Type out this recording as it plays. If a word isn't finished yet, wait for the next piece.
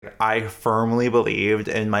I firmly believed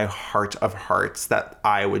in my heart of hearts that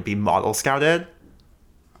I would be model scouted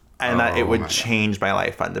and that it would change my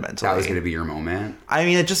life fundamentally. That was going to be your moment? I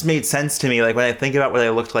mean, it just made sense to me. Like, when I think about what I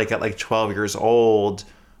looked like at, like, 12 years old,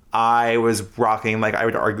 I was rocking, like, I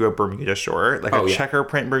would argue a Bermuda short, like checker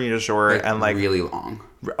print Bermuda short, and, like... really long.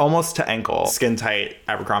 Almost to ankle. Skin tight,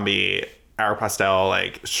 Abercrombie, Aeropostale,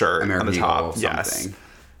 like, shirt American on the top. Eagle, yes. something.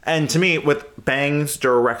 And to me, with bangs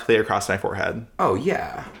directly across my forehead. Oh,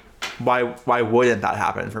 yeah. Why wouldn't that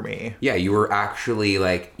happen for me? Yeah, you were actually,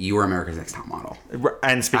 like, you were America's Next Top Model.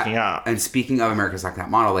 And speaking of America's Next Top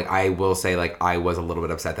Model, like, I will say, like, I was a little bit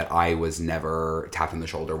upset that I was never tapped on the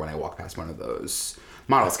shoulder when I walked past one of those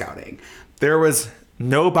model scouting. There was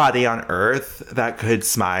nobody on earth that could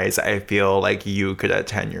smize, I feel like you could at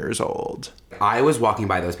 10 years old. I was walking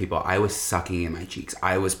by those people. I was sucking in my cheeks.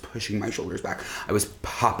 I was pushing my shoulders back. I was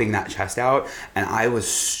popping that chest out, and I was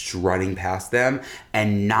strutting past them,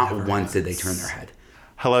 and not once did they turn their head.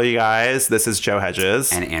 Hello, you guys. This is Joe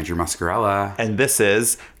Hedges. And Andrew Muscarella. And this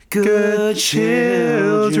is Good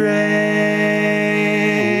Children.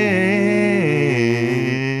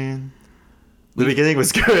 The beginning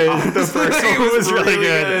was good. The first one was really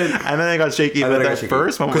good. And then I got shaky. But that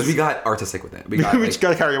first one was... Because we got artistic with it. We just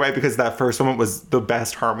got carried away because that first one was the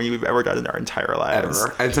best harmony we've ever done in our entire lives.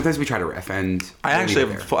 Ever. And sometimes we try to riff and...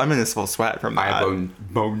 I'm in this full sweat from that. I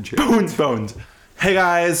have bone chills. Bones. Hey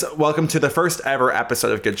guys, welcome to the first ever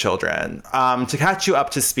episode of Good Children. To catch you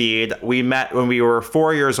up to speed, we met when we were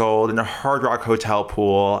 4 years old in a Hard Rock hotel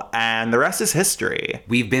pool, and the rest is history.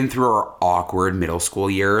 We've been through our awkward middle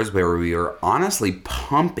school years where we were honestly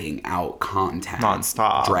pumping out content.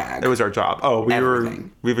 Non-stop. Drag. It was our job.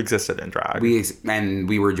 We've existed in drag.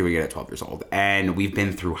 We were doing it at 12 years old. And we've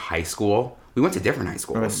been through high school. We went to different high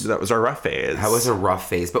schools. That was our rough phase. That was a rough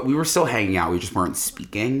phase, but we were still hanging out. We just weren't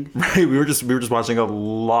speaking. Right. We were just watching a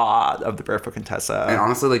lot of the Barefoot Contessa. And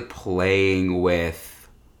honestly, like, playing with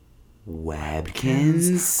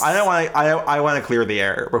Webkinz. I want to clear the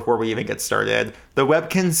air before we even get started. The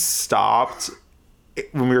Webkinz stopped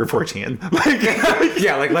when we were 14.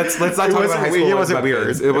 Yeah, like let's not talk about high school. It wasn't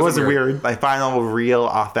weird. It wasn't weird. My final real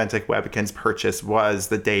authentic Webkinz purchase was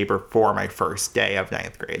the day before my first day of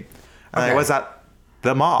 9th grade. And I was at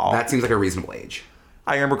the mall. That seems like a reasonable age.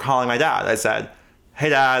 I remember calling my dad. I said, "Hey,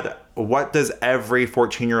 Dad, what does every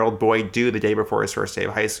 14-year-old boy do the day before his first day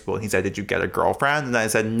of high school?" And he said, "Did you get a girlfriend?" And I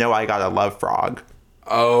said, "No, I got a love frog."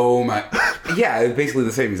 Oh my! Yeah, basically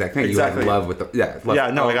the same exact thing. Exactly. You had love with the I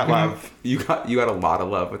got love. You got a lot of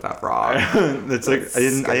love with that frog. It's like I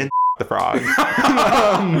didn't the frog.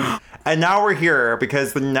 And now we're here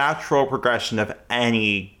because the natural progression of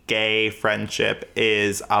any gay friendship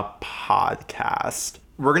is a podcast.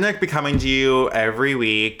 We're going to be coming to you every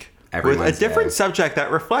week with a different subject that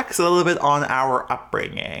reflects a little bit on our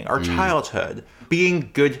upbringing, our childhood. Being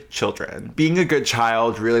good children. Being a good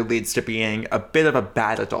child really leads to being a bit of a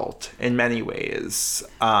bad adult in many ways.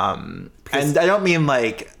 And I don't mean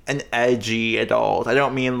like an edgy adult. I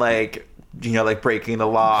don't mean like, you know, like breaking the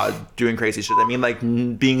law, doing crazy shit. I mean, like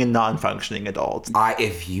being a non-functioning adult.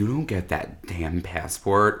 If you don't get that damn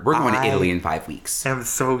passport, we're going to Italy in 5 weeks. I'm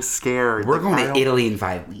so scared. We're going to Italy in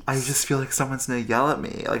 5 weeks. I just feel like someone's going to yell at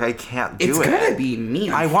me. Like, I can't do it. It's going to be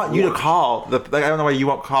me. I want you to call. I don't know why you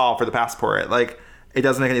won't call for the passport. Like, it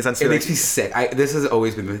doesn't make any sense to me. It makes me sick. This has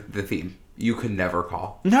always been the theme. You could never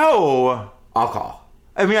call. No. I'll call.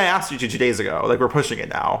 I mean, I asked you 2 days ago. Like, we're pushing it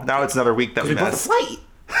now. Now it's another week that we missed. We bought the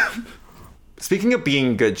flight. Speaking of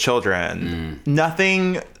being good children,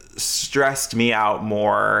 nothing stressed me out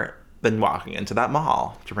more than walking into that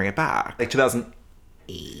mall, to bring it back. Like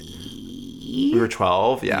 2008. We were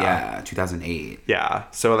 12, yeah. Yeah, 2008. Yeah.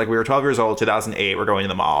 So like we were 12 years old, 2008, we're going to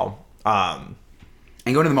the mall. And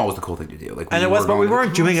going to the mall was the cool thing to do. Like, and it was, but we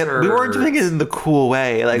weren't doing it. We weren't doing it in the cool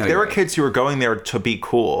way. Like there were kids who were going there to be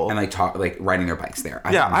cool and like riding their bikes there.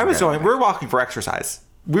 I was going. We were walking for exercise.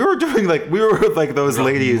 We were doing we were with like those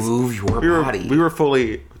ladies. Move your body. We were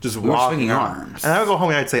fully just walking swinging arms. And I would go home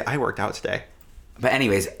and I'd say, I worked out today. But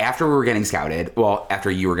anyways, after we were getting scouted,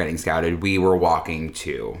 after you were getting scouted, we were walking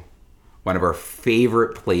to one of our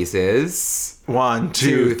favorite places. 1,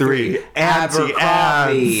 2, 3.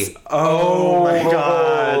 Abercrombie. Oh my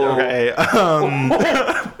god. Okay.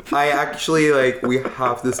 I actually we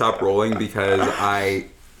have to stop rolling because I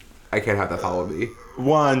can't have that follow me.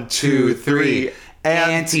 1, 2, 3.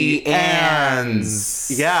 Auntie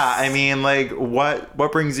Anne's. Yeah, I mean, like,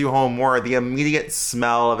 what brings you home more? The immediate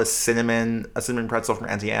smell of a cinnamon pretzel from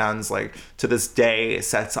Auntie Anne's, like, to this day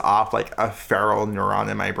sets off like a feral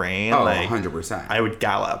neuron in my brain. Oh, like, 100%. I would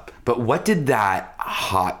gallop. But what did that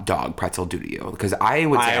hot dog pretzel do to you? Because I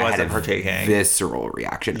would say I had wasn't a partaking. visceral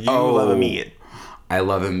reaction. You love a meat. I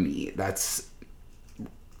love a meat. That's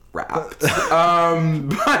wrapped.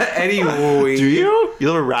 But anyway. Do you? You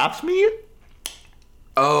love a wrapped meat?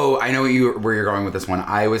 Oh, I know where you're going with this one.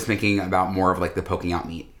 I was thinking about more of like the poking out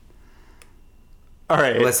meat. All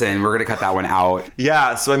right. Listen, we're gonna cut that one out.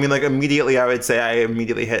 Yeah. So I mean, like, immediately, I would say I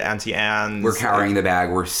immediately hit Auntie Anne's. We're carrying the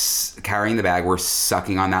bag. We're carrying the bag. We're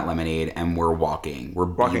sucking on that lemonade, and we're walking. We're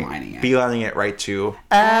beelining it. Beelining it right to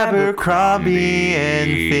Abercrombie and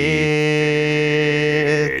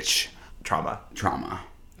Fitch. Trauma.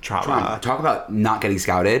 Talk about not getting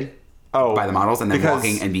scouted by the models, and then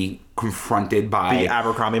walking and be confronted by the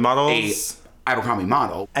Abercrombie models. Abercrombie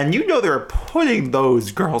model. And you know they're putting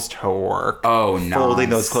those girls to work. Oh, no. Folding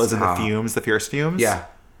those clothes in the fierce fumes. Yeah.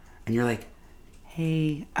 And you're like,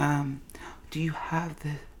 hey, do you have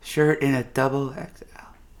the shirt in a double XL?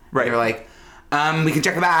 Right. And they're like, we can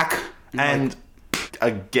check the back. And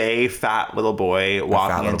a gay fat little boy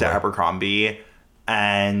walking into Abercrombie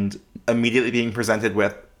and immediately being presented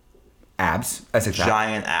with abs. That's exactly.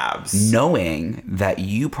 Giant abs. Knowing that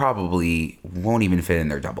you probably won't even fit in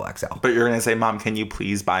their double XL. But you're going to say, Mom, can you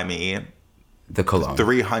please buy me the cologne?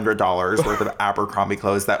 $300 worth of Abercrombie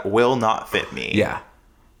clothes that will not fit me. Yeah.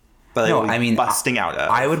 But busting out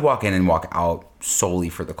of. I would walk in and walk out solely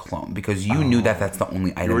for the cologne because you knew that that's the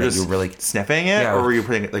only item that you were really sniffing it, or were you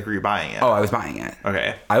were you buying it? Oh, I was buying it.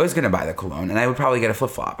 Okay. I was gonna buy the cologne, and I would probably get a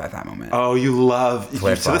flip flop at that moment. Oh,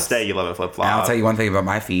 to this day you love a flip flop. And I'll tell you one thing about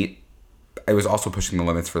my feet. I was also pushing the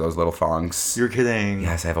limits for those little thongs. You're kidding.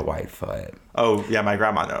 Yes, I have a wide foot. Oh, yeah, my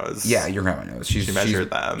grandma knows. Yeah, your grandma knows. She measured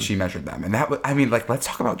them. She measured them. And that was, I mean, like, let's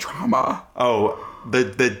talk about trauma. Oh, the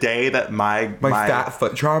day that my fat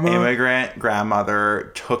foot trauma immigrant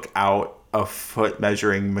grandmother took out a foot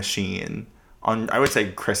measuring machine on, I would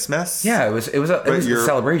say, Christmas. Yeah, it was a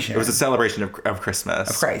celebration. It was a celebration of Christmas.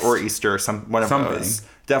 Of Christ. Or Easter, one of those.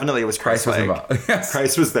 Definitely it was Christ. Was involved. Yes.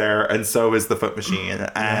 Christ was there, and so was the foot machine.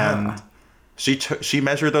 And she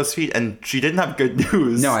measured those feet, and she didn't have good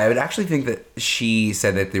news. No, I would actually think that she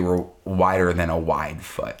said that they were wider than a wide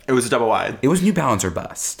foot. It was a double wide. It was New Balance or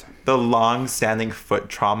bust. The long-standing foot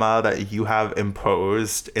trauma that you have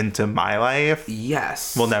imposed into my life,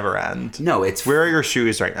 yes, will never end. No, it's... Where are your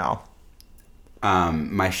shoes right now?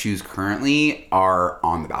 My shoes currently are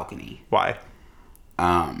on the balcony. Why?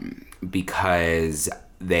 Because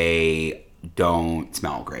they don't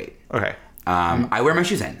smell great. Okay. I wear my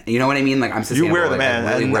shoes in. You know what I mean? Like, I'm sustainable. You wear them in,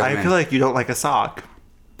 and I feel like you don't like a sock.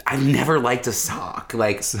 I've never liked a sock.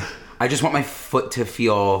 Like, I just want my foot to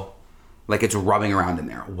feel like it's rubbing around in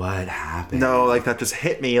there. What happened? No, like, that just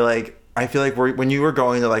hit me. Like, I feel like when you were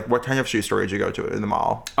going to, like, what kind of shoe store did you go to in the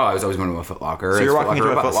mall? Oh, I was always going to a Foot Locker. So you're walking into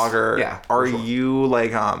a Foot Locker. Yeah. Are you,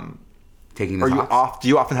 like, taking the socks? Do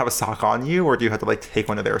you often have a sock on you, or do you have to, like, take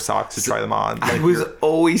one of their socks to try them on? Like, I was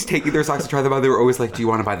always taking their socks to try them on. They were always like, do you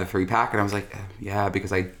want to buy the 3-pack? And I was like, yeah,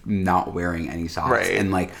 because I'm not wearing any socks. Right.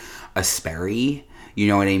 And, like, a Sperry, you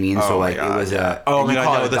know what I mean? So, like, it was a... Oh, my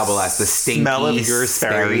God, the double S. The stinky smell of your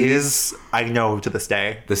Sperry's, I know to this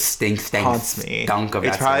day. The stink haunts me. Stunk of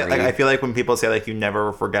it's that probably, Sperry. like, I feel like when people say, like, you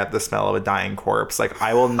never forget the smell of a dying corpse, like,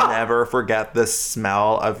 I will never forget the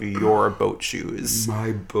smell of your boat shoes.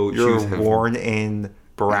 My boat your shoes have... worn in,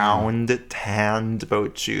 browned, tanned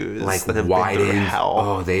boat shoes. Like, that have widened. been through hell.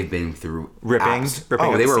 Oh, they've been through... Ripping.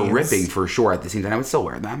 Oh, they were seams. ripping for sure at the seams, and I would still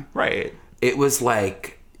wear them. Right. It was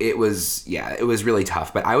like... It was really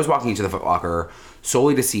tough. But I was walking into the Foot Locker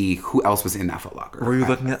solely to see who else was in that Foot Locker. Were you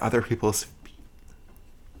looking at other people's feet?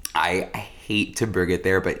 I hate to bring it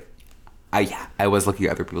there, but I was looking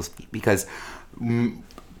at other people's feet because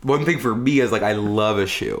one thing for me is, like, I love a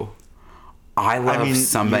shoe. I love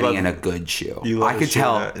somebody in a good shoe. I could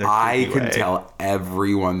tell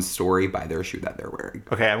everyone's story by their shoe that they're wearing.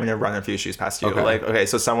 Okay, I'm gonna run a few shoes past you. Okay. Like, okay,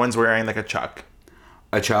 so someone's wearing, like, a Chuck.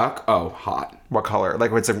 A Chuck? Oh, hot. What color?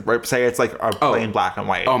 Like, say it's like a plain black and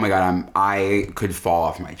white. Oh my God, I could fall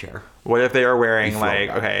off my chair. What if they are wearing, like,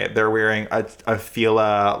 they're wearing a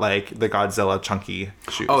Fila, like, the Godzilla chunky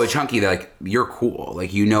shoes? Oh, a chunky, like, you're cool.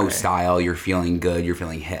 Like, you know style, you're feeling good, you're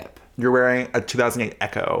feeling hip. You're wearing a 2008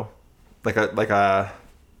 Echo. Like a...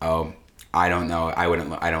 Oh, I don't know. I wouldn't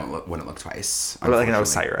look twice. What about, like, an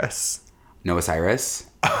Osiris? No Osiris?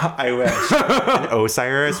 I wish. An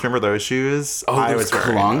Osiris, remember those shoes? Oh, I those was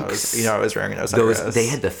clunks. Those. You know, I was wearing an Osiris. They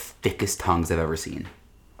had the thickest tongues I've ever seen.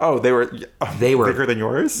 Oh, they were bigger than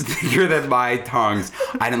yours? Bigger than my tongues.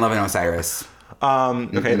 I didn't love an Osiris.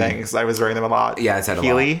 Okay, thanks. I was wearing them a lot. Yeah, I said a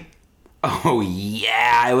Heely? lot. Oh,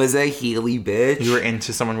 yeah. I was a Heely bitch. You were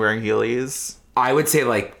into someone wearing Heelys? I would say,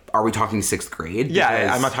 like, are we talking 6th grade? Yeah,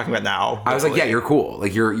 Because I'm not talking about now. I was like, yeah, you're cool.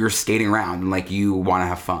 Like, you're skating around and, like, you want to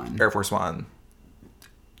have fun. Air Force One.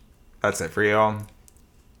 That's it for you.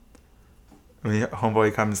 When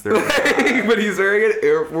homeboy comes through. But he's wearing an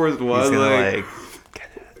Air Force One. He's gonna, like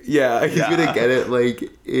yeah, he's gonna get it, like,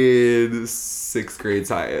 in 6th grade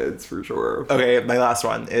science, for sure. Okay, my last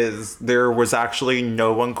one is there was actually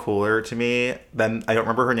no one cooler to me than, I don't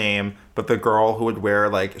remember her name, but the girl who would wear,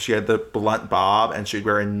 like, she had the blunt bob and she would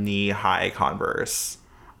wear a knee-high Converse.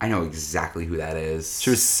 I know exactly who that is. She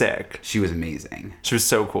was sick. She was amazing. She was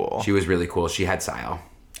so cool. She was really cool. She had style.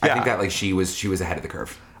 I think that, like, she was ahead of the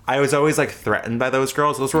curve. I was always, like, threatened by those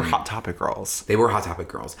girls. Those were Hot Topic girls. They were Hot Topic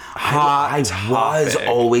girls. Hot I was Topic.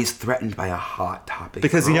 always threatened by a Hot Topic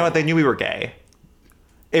Because girl. you know what? They knew we were gay.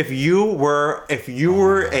 If you were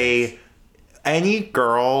any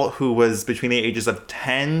girl who was between the ages of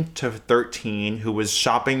 10 to 13 who was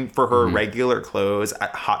shopping for her regular clothes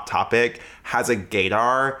at Hot Topic has a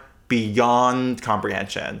gaydar beyond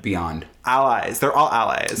comprehension. Beyond. Allies. They're all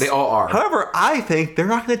allies. They all are. However, I think they're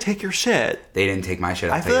not going to take your shit. They didn't take my shit.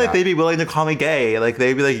 I feel like they'd be willing to call me gay. Like,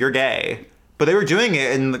 they'd be like, you're gay. But they were doing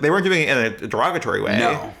it, and they weren't doing it in a derogatory way.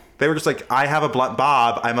 No. They were just like, I have a blunt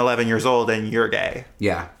bob, I'm 11 years old, and you're gay.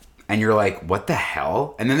 Yeah. And you're like, what the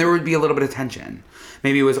hell? And then there would be a little bit of tension.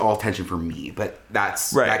 Maybe it was all tension for me, but that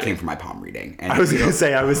came from my palm reading. And I was going to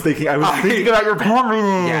say, I was thinking about your palm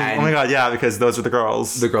reading. Yeah, oh my God, yeah, because those are the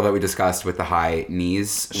girls. The girl that we discussed with the high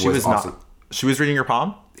knees. She was reading your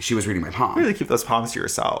palm? She was reading my palm. You really keep those palms to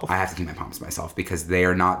yourself. I have to keep my palms to myself because they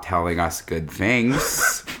are not telling us good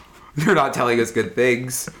things. They're not telling us good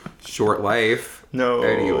things. Short life. No.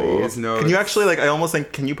 Anyways, no. Can you actually, like, I almost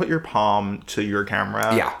think, can you put your palm to your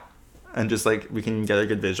camera? Yeah. And just, like, we can get a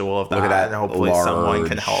good visual of that. Look at that. And hopefully someone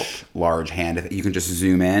can help. Large hand. You can just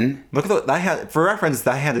zoom in. Look at that hand. For reference,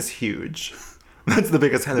 that hand is huge. That's the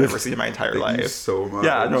biggest hand I've ever seen in my entire life. Thank you so much.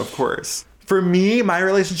 Yeah, no, of course. For me, my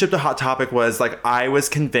relationship to Hot Topic was, like, I was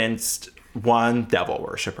convinced, one, devil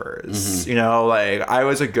worshippers. You know, like, I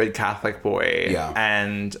was a good Catholic boy. Yeah.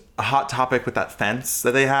 And a Hot Topic with that fence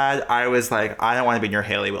that they had, I was like, I don't want to be near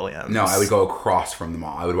Haley Williams. No, I would go across from the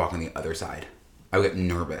mall. I would walk on the other side. I would get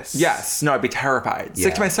nervous. Yes. No, I'd be terrified. Sick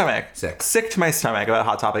Yeah. to my stomach. Sick to my stomach about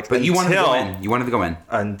Hot Topic. But you wanted to go in. You wanted to go in.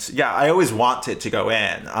 And yeah, I always wanted to go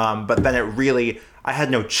in. But then I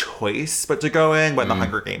had no choice but to go in when the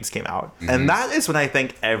Hunger Games came out. And that is when I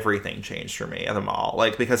think everything changed for me at the mall.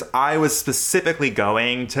 Like, because I was specifically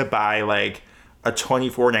going to buy, like, a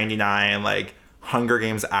 $24.99, like, Hunger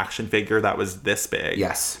Games action figure that was this big.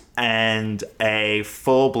 Yes. And a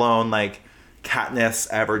full-blown, like, Katniss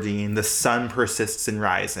Everdeen, The Sun Persists in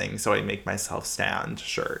Rising, So I Make Myself Stand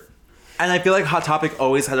shirt. And I feel like Hot Topic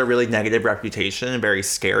always had a really negative reputation, a very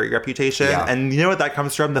scary reputation. Yeah. And you know what that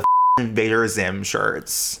comes from? The Invader Zim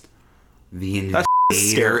shirts. The Invader.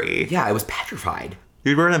 That's scary. Yeah, I was petrified.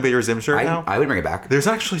 You'd wear an Invader Zim shirt now? I would bring it back. There's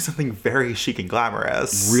actually something very chic and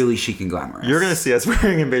glamorous. Really chic and glamorous. You're going to see us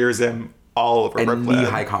wearing Invader Zim all over and Brooklyn.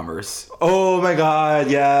 knee-high Converse. Oh my God,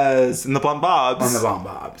 yes. And the blunt bobs. On the bomb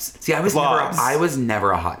bobs. See, I was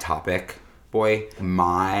never a Hot Topic boy.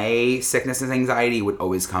 My sickness and anxiety would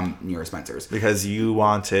always come near Spencer's. Because you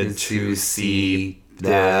wanted to see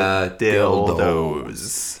the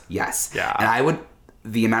dildos. Yes. Yeah. And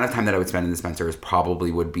the amount of time that I would spend in the Spencer's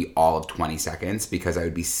probably would be all of 20 seconds because I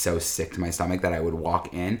would be so sick to my stomach that I would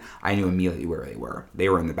walk in. I knew immediately where they were. They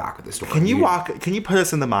were in the back of the store. Can you put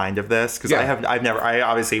us in the mind of this? Because Yeah. I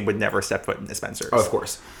obviously would never step foot in the Spencer's. Oh, of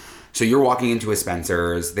course. So you're walking into a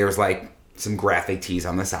Spencer's. There's like some graphic tees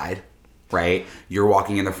on the side, right? You're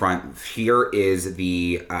walking in the front. Here is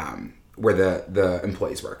the where the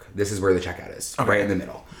employees work. This is where the checkout is, right in the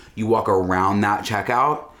middle. You walk around that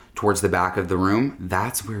checkout towards the back of the room.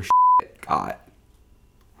 That's where shit got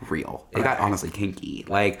real. It got honestly kinky.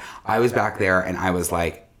 Like, I was back there and I was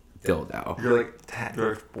like, dildo. You're like 10.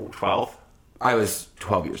 You're 12. I was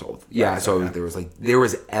 12 years old. Yeah, so there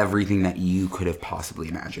was everything that you could have possibly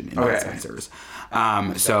imagined in that Spencer's.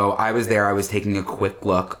 So I was there. I was taking a quick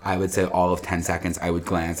look. I would say all of 10 seconds. I would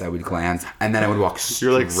glance, and then I would walk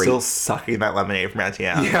straight. You're like still sucking that lemonade from Auntie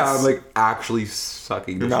Anne's. Yeah, I'm like actually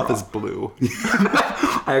sucking. Your mouth is blue.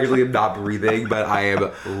 I actually am not breathing, but I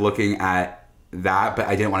am looking at that. But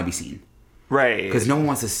I didn't want to be seen. Right. Because no one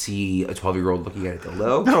wants to see a 12-year-old looking at a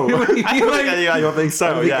dildo. No, I don't think so. I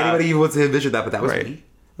don't think anybody even wants to envision that, but that was me.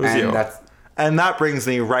 It was you. And that brings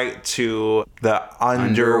me right to the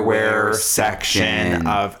underwear section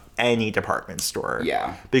of any department store.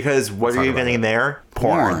 Yeah. Because what are you getting there?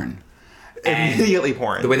 Porn. Immediately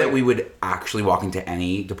porn. The way that we would actually walk into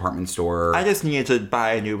any department store. I just needed to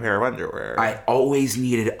buy a new pair of underwear. I always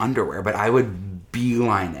needed underwear, but I would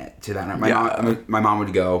beeline it to that. My mom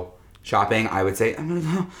would go shopping. I would say, I'm going to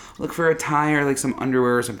go look for a tie or like some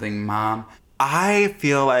underwear or something, Mom. I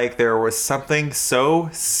feel like there was something so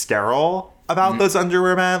sterile about those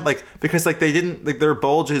underwear, man. Like, because like they didn't, like their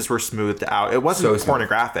bulges were smoothed out. It wasn't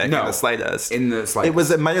pornographic in the slightest. In the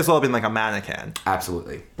slightest. It might as well have been like a mannequin.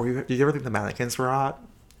 Absolutely. Did you ever think the mannequins were hot?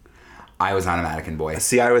 I was not a mannequin boy.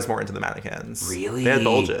 See, I was more into the mannequins. Really? They had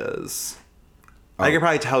bulges. Oh. I could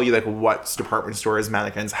probably tell you like what department stores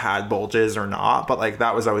mannequins had bulges or not, but like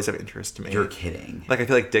that was always of interest to me. You're kidding. Like I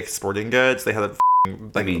feel like Dick's Sporting Goods, they had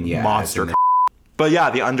a monster. But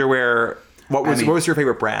yeah, the underwear. What was your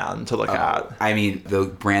favorite brand to look at? I mean, the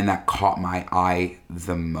brand that caught my eye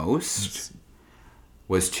the most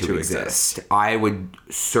was To Exist. I would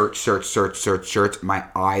search. My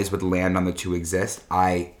eyes would land on the To Exist.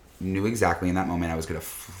 I knew exactly in that moment I was going to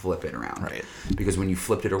flip it around. Right. Because when you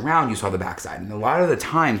flipped it around, you saw the backside. And a lot of the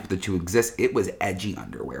times with the To Exist, it was edgy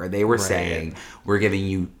underwear. They were saying, we're giving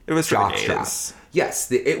you jock straps.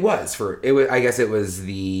 Yes, it was. I guess it was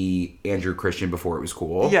the Andrew Christian before it was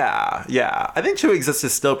cool. Yeah. I think To Exist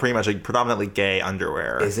is still pretty much like predominantly gay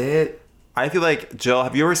underwear. Is it? I feel like, Jill,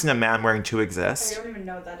 have you ever seen a man wearing To Exist? I don't even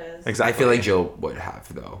know what that is. Exactly. I feel like Jill would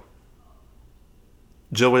have, though.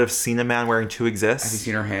 Jill would have seen a man wearing To Exist? Have you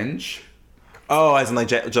seen her Hinge? Oh, as in like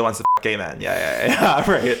Jill wants to f gay men. Yeah,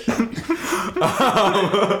 right.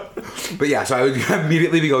 But yeah, so I would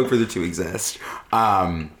immediately be going for the To Exist.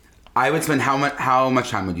 I would spend how much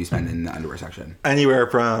time would you spend in the underwear section? Anywhere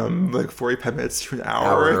from like 45 minutes to an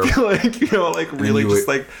hour. I feel like, like really just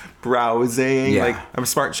like browsing. Yeah. Like I'm a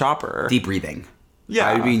smart shopper. Deep breathing. Yeah.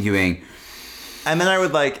 I would be doing. And then I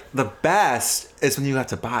would like, the best is when you got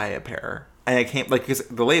to buy a pair. And it came like, because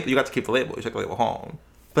the label, you got to keep the label. You took the label home.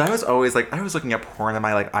 But I was always like, I was looking at porn on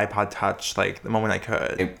my like iPod Touch like the moment I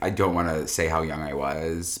could. I don't want to say how young I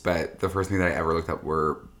was, but the first thing that I ever looked up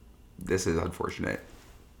were, this is unfortunate,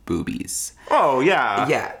 boobies. Oh, yeah.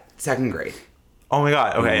 Yeah, second grade. Oh my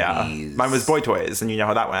God. Okay, boobies. Yeah. Mine was boy toys, and you know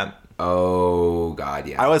how that went. Oh God,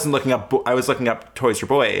 yeah. I was looking up toys for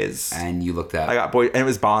boys. And you looked up. I got boy, and it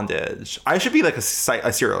was bondage. I should be like a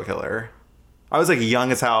serial killer. I was like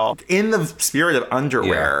young as hell. In the spirit of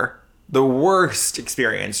underwear, the worst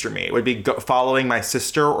experience for me would be following my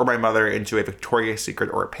sister or my mother into a Victoria's Secret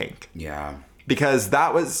or a Pink. Yeah. Because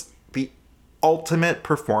that was the ultimate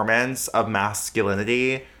performance of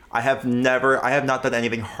masculinity. I have not done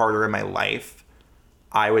anything harder in my life,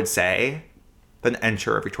 I would say, than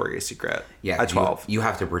enter a Victoria's Secret at 12.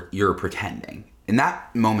 You're pretending. In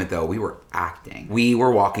that moment, though, we were acting. We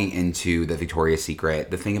were walking into the Victoria's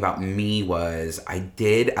Secret. The thing about me was at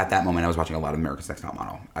that moment, I was watching a lot of America's Next Top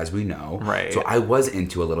Model, as we know. Right. So I was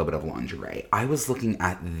into a little bit of lingerie. I was looking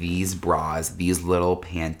at these bras, these little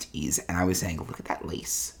panties, and I was saying, look at that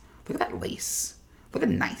lace. Look at that lace. Look at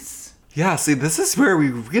nice. Yeah, see, this is where we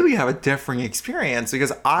really have a different experience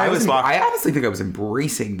because I honestly think I was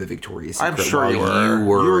embracing the Victoria's Secret. I'm sure you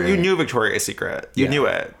were. You knew Victoria's Secret. You knew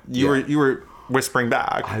it. You were whispering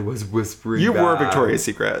back. I was whispering back. You were back. Victoria's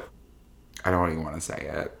Secret. I don't even want to say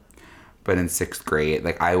it. But in 6th grade,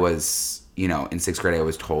 like I was, in 6th grade, I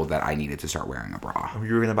was told that I needed to start wearing a bra.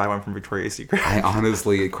 You were going to buy one from Victoria's Secret?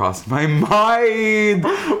 It crossed my mind.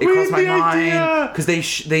 It crossed my mind. Because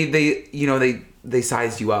they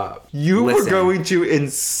sized you up. You were going to, in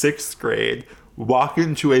 6th grade, walk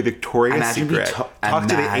into a Victoria's Secret, talk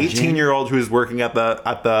to the 18-year-old who's working at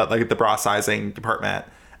the bra sizing department,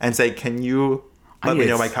 and say, "Can you let me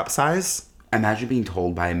know my cup size?" Imagine being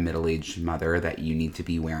told by a middle-aged mother that you need to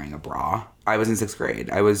be wearing a bra. I was in 6th grade.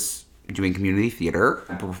 I was doing community theater.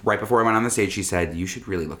 Right before I went on the stage, she said, "You should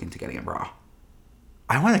really look into getting a bra."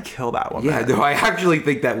 I want to kill that woman. Yeah, no, I actually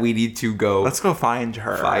think that we need to go. Let's go find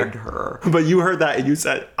her. But you heard that and you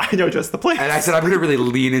said, "I know just the place." And I said, I'm going to really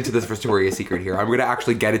lean into this Victoria's Secret here. I'm going to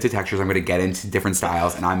actually get into textures. I'm going to get into different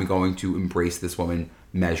styles. And I'm going to embrace this woman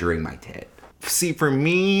measuring my tit. See, for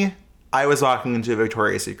me, I was walking into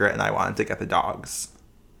Victoria's Secret and I wanted to get the dogs.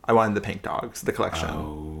 I wanted the pink dogs, the collection.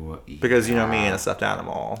 Oh, yeah. Because you know me and a stuffed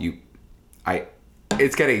animal.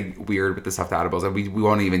 It's getting weird with the stuffed animals. And we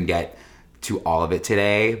won't even get to all of it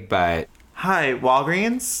today, but... Hi,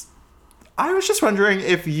 Walgreens. I was just wondering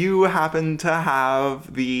if you happen to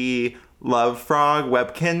have the Love Frog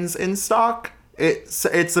Webkins in stock. It's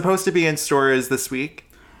supposed to be in stores this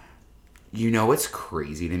week. You know what's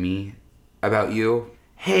crazy to me about you?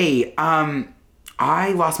 hey,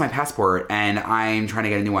 I lost my passport and I'm trying to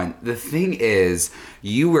get a new one. The thing is,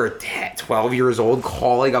 you were 12 years old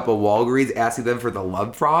calling up a Walgreens asking them for the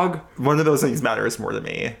Love Frog? One of those things matters more to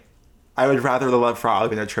me. I would rather the Love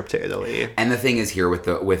Frog than a trip to Italy. And the thing is here with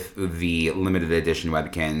the limited edition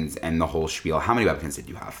Webkinz and the whole spiel, how many Webkinz did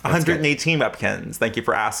you have? 118 Webkinz. Thank you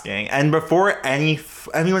for asking. And before any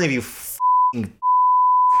one of you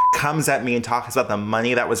comes at me and talks about the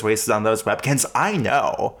money that was wasted on those Webkinz, I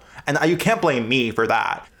know. And you can't blame me for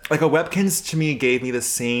that. Like, a Webkinz to me gave me the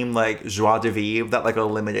same, like, joie de vivre that, like, a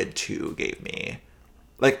Limited 2 gave me.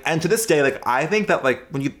 Like, and to this day, like, I think that, like,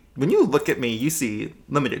 when you look at me, you see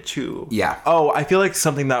Limited 2. Yeah. Oh, I feel like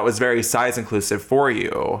something that was very size inclusive for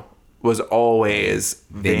you was always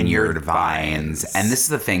Vineyard Vines. And this is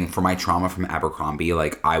the thing, for my trauma from Abercrombie,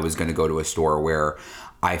 like, I was going to go to a store where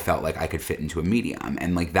I felt like I could fit into a medium.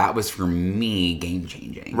 And, like, that was, for me,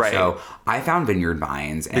 game-changing. Right. So I found Vineyard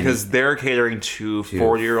Vines. And because they're catering to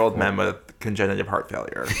 40-year-old men with congenitive heart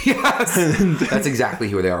failure. Yes. That's exactly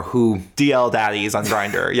who they are. Who DL daddies on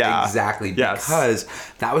Grindr. Yeah. Exactly. Yes. Because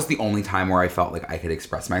that was the only time where I felt like I could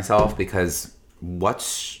express myself, because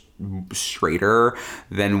what's straighter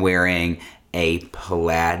than wearing a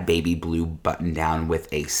plaid baby blue button down with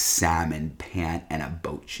a salmon pant and a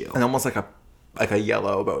boat shoe? And almost like a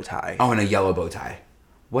yellow bow tie. Oh, and a yellow bow tie.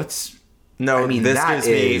 What's... No, I mean, this that gives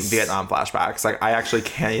me Vietnam flashbacks. Like, I actually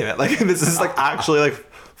can't even... Like, this is, like, actually, like,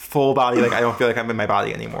 full body. Like, I don't feel like I'm in my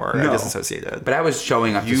body anymore. No. I disassociated. But I was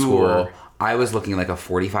showing up to school. I was looking like a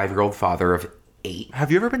 45-year-old father of 8. Have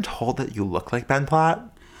you ever been told that you look like Ben Platt?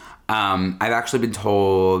 I've actually been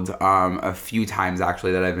told a few times,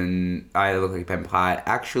 actually, that I look like Ben Platt.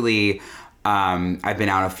 Actually, I've been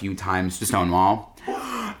out a few times to Stonewall.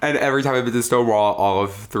 And every time I've been to Stonewall, all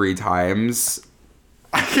of 3 times...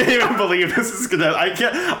 I can't even believe this is gonna...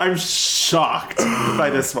 I'm shocked by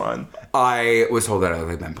this one. I was told that I look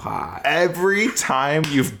like Ben Platt. Every time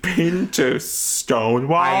you've been to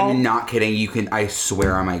Stonewall? I'm not kidding. I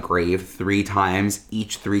swear on my grave, 3 times.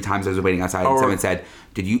 Each 3 times I was waiting outside and someone said,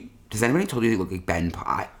 does anybody told you look like Ben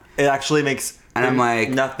Platt? It actually makes... And I'm like...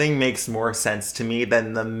 Nothing makes more sense to me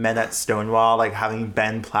than the men at Stonewall, like, having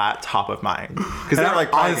Ben Platt top of mind. Because they're, like,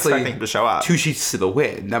 probably expecting him to show up. 2 sheets to the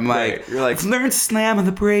wind. I'm like... Right. You're like... Learn to slam on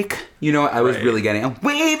the break. You know, I was really getting... I'm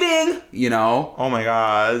waving! You know? Oh my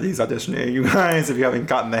god. He's auditioning, you guys, if you haven't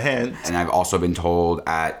gotten the hint. And I've also been told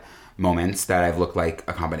at moments that I've looked like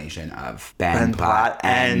a combination of Ben Platt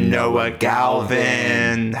and Noah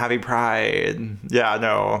Galvin. Happy Pride. Yeah,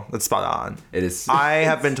 no, that's spot on. It is. I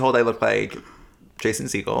have been told I look like Jason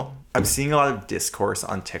Segel. I'm seeing a lot of discourse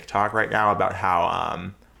on TikTok right now about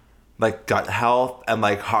how like gut health and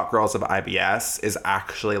like hot girls of IBS is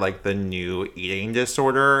actually like the new eating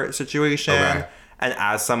disorder situation. Okay. And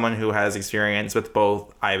as someone who has experience with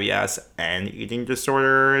both IBS and eating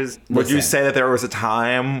disorders, would you say that there was a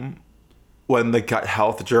time when the gut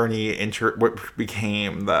health journey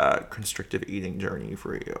became the constrictive eating journey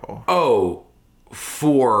for you? Oh,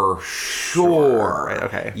 for sure. Right,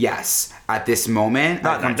 okay. Yes. At this moment.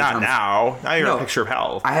 Not now. Now you're a picture of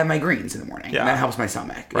health. I have migraines in the morning. Yeah. And that helps my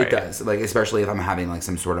stomach. Right. It does. Like, especially if I'm having like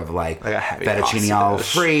some sort of like a heavy fettuccine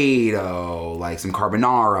Alfredo, like some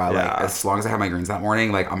carbonara. Yeah. Like, as long as I have migraines that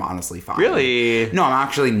morning, like, I'm honestly fine. Really? No, I'm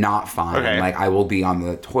actually not fine. Okay. Like, I will be on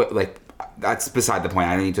the toilet. Like, that's beside the point.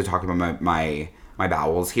 I don't need to talk about my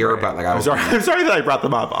bowels here, but like I'm sorry that I brought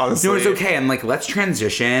them up, honestly. No, it's okay. And like, let's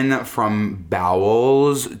transition from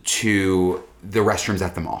bowels to the restrooms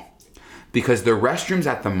at the mall. Because the restrooms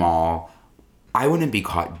at the mall, I wouldn't be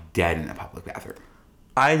caught dead in a public bathroom.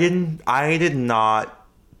 I did not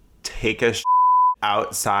take a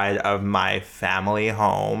outside of my family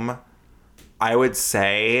home, I would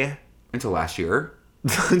say. Until last year.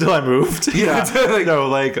 Until I moved? Yeah.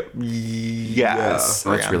 Yes.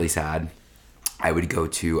 Oh, that's really sad. I would go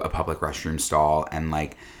to a public restroom stall and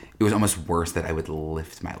like, it was almost worse that I would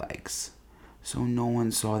lift my legs. So no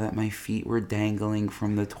one saw that my feet were dangling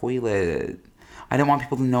from the toilet. I didn't want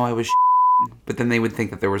people to know I was but then they would think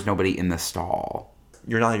that there was nobody in the stall.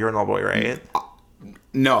 You're not a urinal boy, right?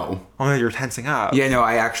 No. Oh, you're tensing up. Yeah, no,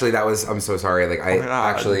 I'm so sorry. Like, I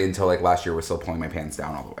actually, until like last year, was still pulling my pants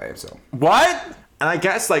down all the way, so. What? And I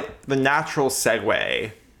guess like the natural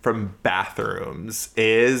segue from bathrooms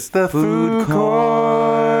is the food court.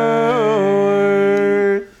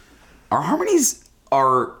 Our harmonies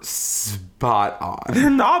are spot on. They're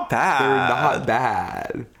not bad. They're not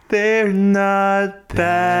bad. They're not bad.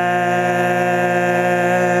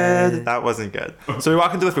 That wasn't good. So we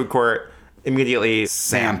walk into the food court immediately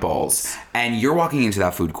samples. And you're walking into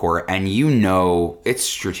that food court and you know it's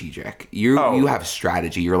strategic. You have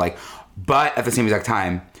strategy. You're like, but at the same exact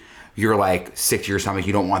time, you're like sick to your stomach.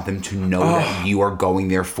 You don't want them to know that you are going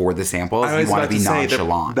there for the samples. You want to be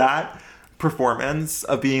nonchalant. That performance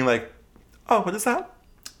of being like, oh, what is that?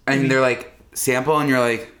 And they're like, sample, and you're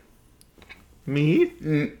like, me?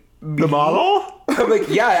 The model? I'm like,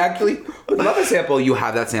 yeah, actually, love a sample. You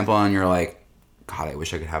have that sample and you're like, God, I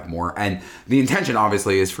wish I could have more. And the intention,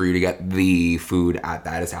 obviously, is for you to get the food at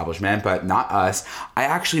that establishment, but not us. I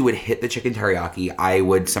actually would hit the chicken teriyaki. I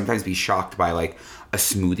would sometimes be shocked by, like, a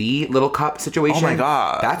smoothie little cup situation. Oh, my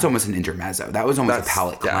God. That's almost an intermezzo. That was almost a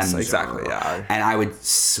palate cleanser. Yes, exactly, yeah. And I would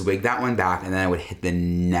swig that one back, and then I would hit the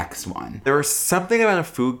next one. There was something about a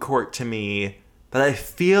food court to me that I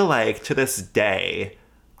feel like, to this day,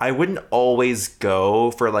 I wouldn't always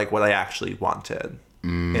go for, like, what I actually wanted.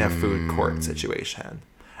 In a food court situation.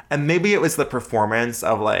 And maybe it was the performance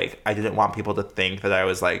of, like, I didn't want people to think that I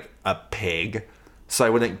was, like, a pig. So I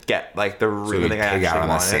wouldn't get, like, the real thing I actually out on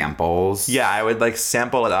wanted. The samples. Yeah, I would, like,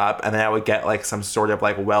 sample it up, and then I would get, like, some sort of,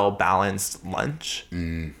 like, well-balanced lunch.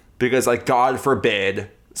 Because, like, God forbid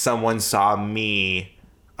someone saw me,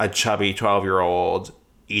 a chubby 12-year-old,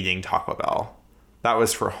 eating Taco Bell. That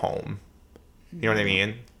was for home. You know what I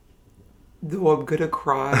mean? No, I'm gonna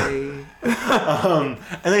cry. And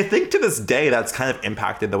I think to this day that's kind of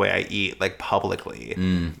impacted the way I eat, like, publicly.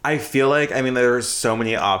 I feel like, I mean, there's so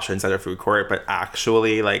many options at a food court, but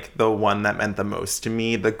actually, like, the one that meant the most to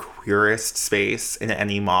me, the queerest space in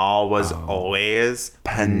any mall, was always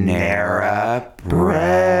Panera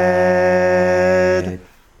Bread.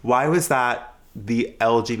 Why was that the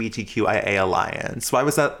LGBTQIA Alliance? Why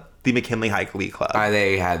was that the McKinley High Glee Club?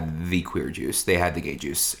 They had the queer juice. They had the gay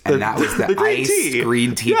juice. And that was the green iced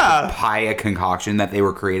green tea papaya concoction that they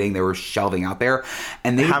were creating. They were shelving out there.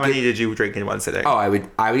 And how many did you drink in one sitting? Oh, I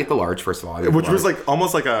would get the large, first of all. Which was like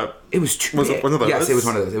almost like a... It was too Was it one of those? Yes, it was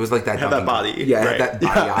one of those. It was like that. It had that body. Yeah, right. it had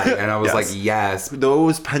that body. And I was like, yes.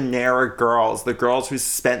 Those Panera girls, the girls who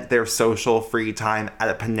spent their social free time at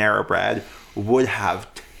a Panera Bread, would have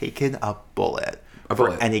taken a bullet.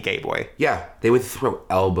 For any gay boy. Yeah, they would throw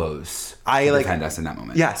elbows to defend us in that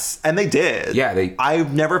moment. Yes, and they did. Yeah,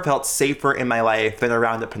 I've never felt safer in my life than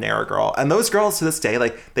around a Panera girl. And those girls to this day,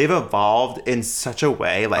 like, they've evolved in such a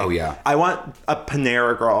way. Like, oh, yeah. I want a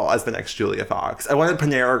Panera girl as the next Julia Fox. I want a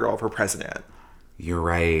Panera girl for president. You're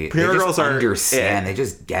right. Panera girls understand. They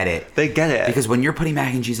just get it. They get it. Because when you're putting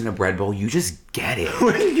mac and cheese in a bread bowl, you just get it.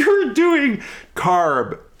 When you're doing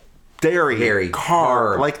carb, dairy,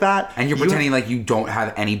 carb, like that. And you're pretending like you don't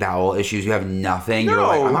have any bowel issues. You have nothing. No. You're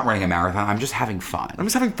like, I'm not running a marathon. I'm just having fun. I'm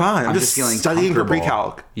just feeling studying for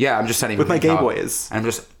pre-calc. Yeah, I'm just studying with for my gay pre-calc. boys.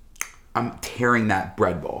 And I'm tearing that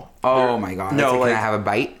bread bowl. Oh my God. No, like, can I have a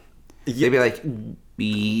bite? They'd be like, a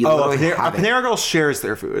Panera girl shares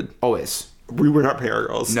their food. Always. We were not Panera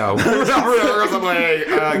girls. No. We were not Panera girls. I'm like,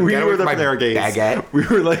 we were the Panera gays. Baguette. We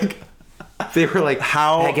were like... They were like,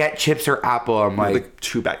 how baguette, chips, or apple? I'm like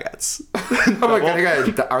 2 baguettes. Oh my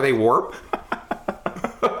God, are they warm?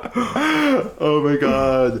 Oh my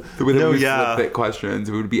God. The way that we flip it questions,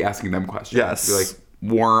 we would be asking them questions. Yes. Be like,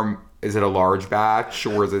 warm, is it a large batch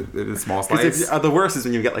or is it a small slice? The worst is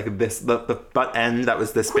when you get like this, the butt end that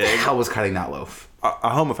was this big. Who the hell was cutting that loaf? A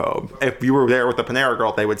homophobe. If you were there with the Panera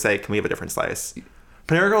girl, they would say, can we have a different slice?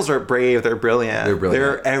 Panera girls are brave, they're brilliant.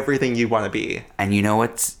 They're everything you want to be. And you know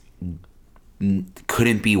what's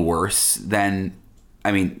couldn't be worse than,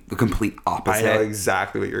 I mean, the complete opposite. I know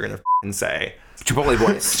exactly what you're going to say. Chipotle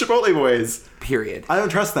boys. Chipotle boys. Period. I don't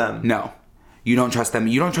trust them. No. You don't trust them.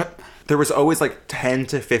 You don't trust... There was always like 10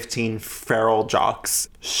 to 15 feral jocks.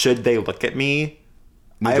 Should they look at me...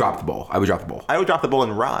 I would drop the bowl. I would drop the bowl. I would drop the bowl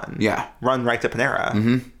and run. Yeah. Run right to Panera.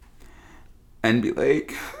 Mm-hmm. And be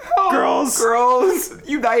like... Girls,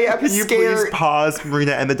 unite! I'm Can you scared. please pause,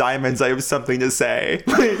 Marina and the Diamonds? I have something to say.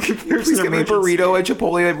 Like, please give me a burrito at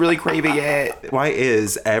Chipotle. I'm really craving it. Why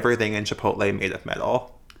is everything in Chipotle made of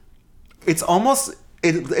metal? It's almost...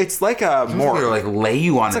 It's like a morgue. They're like lay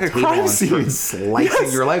you on a table and start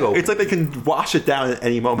slicing your leg open. It's like they can wash it down at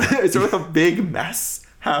any moment. It's like a big mess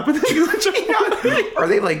happening. Are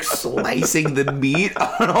they like slicing the meat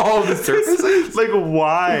on all the surfaces? Like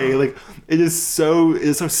why? Like it is so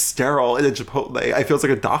sterile in a Chipotle. I feel it's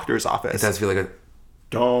like a doctor's office. It does feel like a...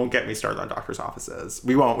 Don't get me started on doctor's offices.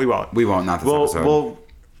 We won't. Not this episode.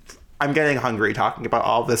 I'm getting hungry talking about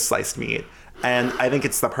all this sliced meat. And I think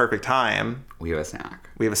it's the perfect time. We have a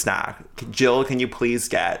snack. Jill, can you please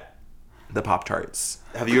get the Pop-Tarts?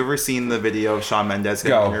 Have you ever seen the video of Shawn Mendes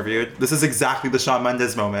getting interviewed? This is exactly the Shawn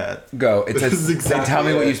Mendes moment. Go. It says, exactly tell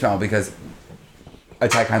me what you smell, because A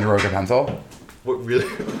Ticonderoga pencil? What, really?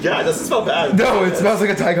 Yeah, it doesn't smell bad. No, it smells like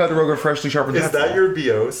a Ticonderoga freshly sharpened Is pencil. that your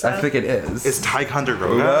BO scent? I think it is. It's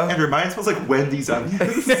Ticonderoga? And mine smells like Wendy's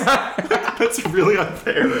onions. That's really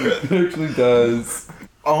unfair. It actually does.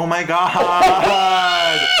 Oh my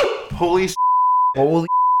god! Holy Holy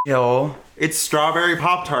hell. It's strawberry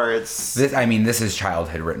Pop-Tarts. This is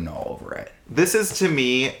childhood written all over it. This is, to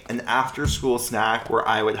me, an after-school snack where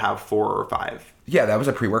I would have 4 or 5. Yeah, that was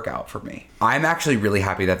a pre-workout for me. I'm actually really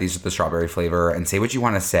happy that these are the strawberry flavor, and say what you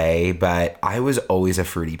want to say, but I was always a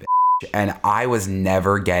fruity bitch, and I was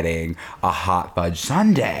never getting a hot fudge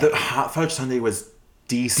sundae. The hot fudge sundae was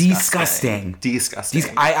disgusting.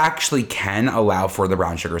 I actually can allow for the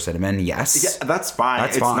brown sugar cinnamon, yes. Yeah, that's fine.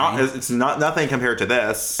 It's not nothing compared to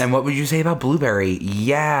this. And what would you say about blueberry?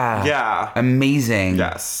 Yeah. Yeah. Amazing.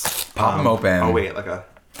 Yes. Pop them open. Oh, wait, like a...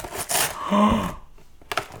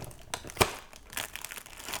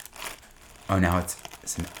 Oh, now it's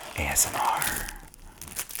some ASMR.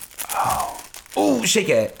 Oh, shake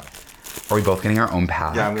it. Are we both getting our own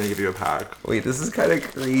pack? Yeah, I'm going to give you a pack. Wait, this is kind of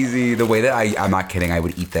crazy. The way that I'm not kidding, I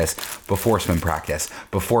would eat this before swim practice,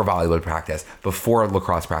 before volleyball practice, before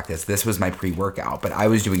lacrosse practice. This was my pre-workout, but I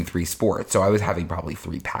was doing 3 sports, so I was having probably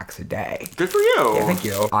 3 packs a day. Good for you. Yeah, thank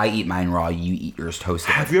you. I eat mine raw, you eat yours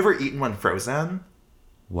toasted. Have you ever eaten one frozen?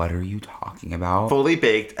 What are you talking about? Fully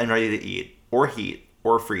baked and ready to eat, or heat,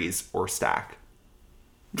 or freeze, or stack.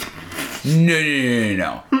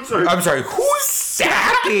 No. I'm sorry. Who's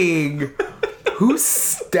stacking? Who's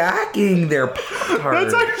stacking their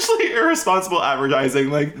Pop-Tarts? That's actually irresponsible advertising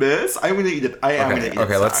like this. I'm going to eat it. I am going to eat it.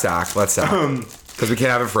 Okay, let's stack. Because we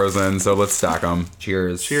can't have it frozen, so let's stack them.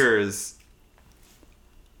 Cheers. Cheers.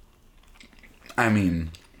 I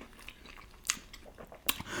mean,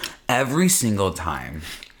 every single time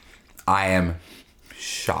I am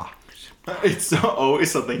shocked. It's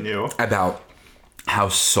always something new. About how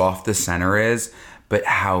soft the center is, but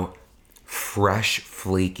how fresh,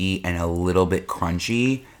 flaky, and a little bit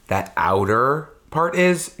crunchy that outer part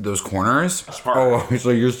is, those corners. Oh,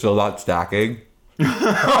 so you're still not stacking? No,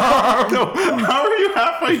 how are you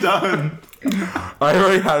halfway done? I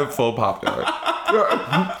already had a full Pop-Tart.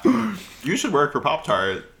 You should work for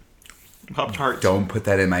Pop-Tart. Pop-Tart. Don't put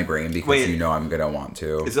that in my brain because you know I'm going to want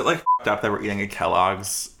to. Is it like up that we're eating a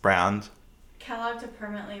Kellogg's brand? Kellogg to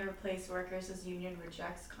permanently replace workers as union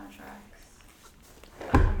rejects contracts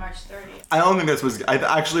on March 30th. I don't think this was... I'm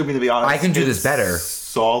going to be honest. I can do this better.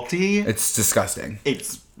 Salty. It's disgusting.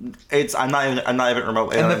 It's. I'm not even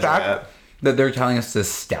remotely. And the fact that they're telling us to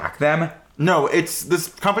stack them. No, it's this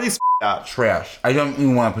company's up. Trash. I don't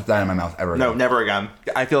even want to put that in my mouth ever again. No, never again.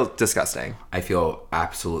 I feel disgusting. I feel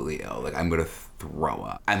absolutely ill. Like I'm gonna throw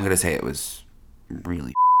up. I'm gonna say it was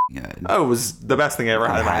really good. Oh, it was the best thing I ever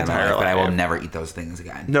had in my entire life. But I will never eat those things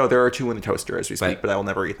again. No, there are 2 in the toaster as we speak, but I will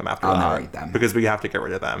never eat them after that. I'll never eat them. Because we have to get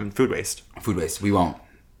rid of them. Food waste. Food waste. We won't.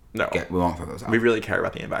 No. We won't throw those out. We really care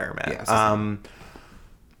about the environment. Yeah,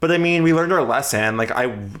 but I mean, we learned our lesson.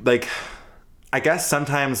 I guess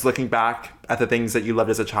sometimes looking back at the things that you loved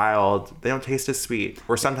as a child, they don't taste as sweet.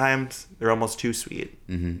 Or sometimes they're almost too sweet.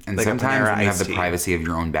 Mm-hmm. And like sometimes when you have the privacy of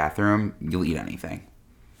your own bathroom, you'll eat anything.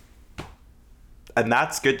 And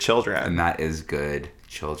that's good children. And that is good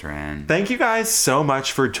children. Thank you guys so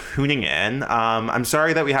much for tuning in. I'm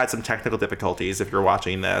sorry that we had some technical difficulties if you're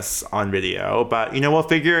watching this on video. But, we'll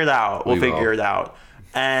figure it out. We'll figure it out.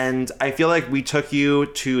 And I feel like we took you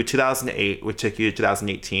to 2008. We took you to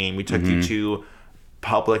 2018. We took you to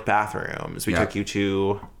public bathrooms. We took you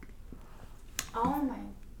to... Oh my...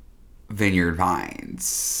 Vineyard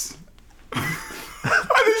Vines.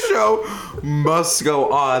 The show must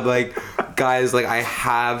go on. Guys, I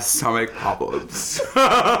have stomach problems.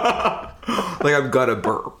 I'm gonna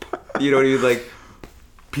burp. You know what I mean?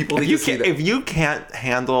 People need to see that. If you can't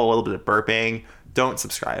handle a little bit of burping, don't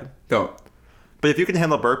subscribe. Don't. But if you can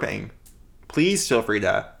handle burping, please feel free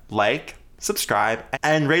to subscribe,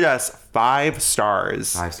 and rate us 5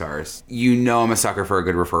 stars. 5 stars. You know I'm a sucker for a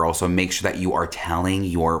good referral, so make sure that you are telling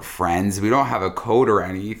your friends. We don't have a code or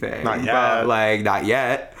anything. Not yet. But, not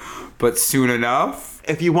yet. But soon enough.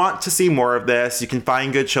 If you want to see more of this, you can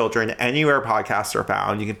find Good Children anywhere podcasts are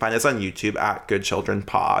found. You can find us on YouTube at Good Children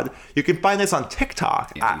Pod. You can find us on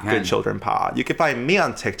TikTok at Good Children Pod. You can find me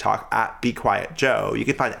on TikTok at Be Quiet Joe. You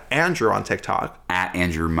can find Andrew on TikTok at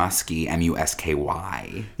Andrew Musky,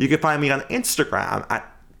 Musky. You can find me on Instagram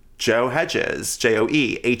at Joe Hedges,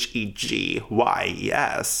 JoeHegyes.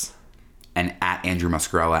 And at Andrew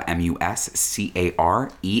Muscarella,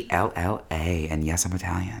 Muscarella. And yes, I'm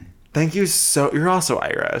Italian. Thank you you're also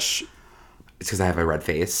Irish. It's because I have a red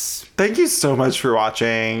face. Thank you so much for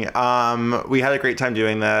watching. We had a great time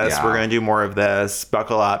doing this. Yeah. We're going to do more of this.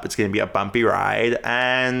 Buckle up. It's going to be a bumpy ride.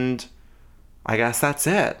 And I guess that's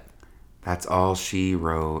it. That's all she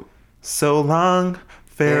wrote. So long,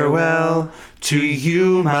 farewell to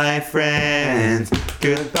you, my friends.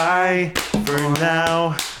 Goodbye for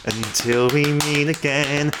now until we meet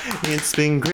again. It's been great.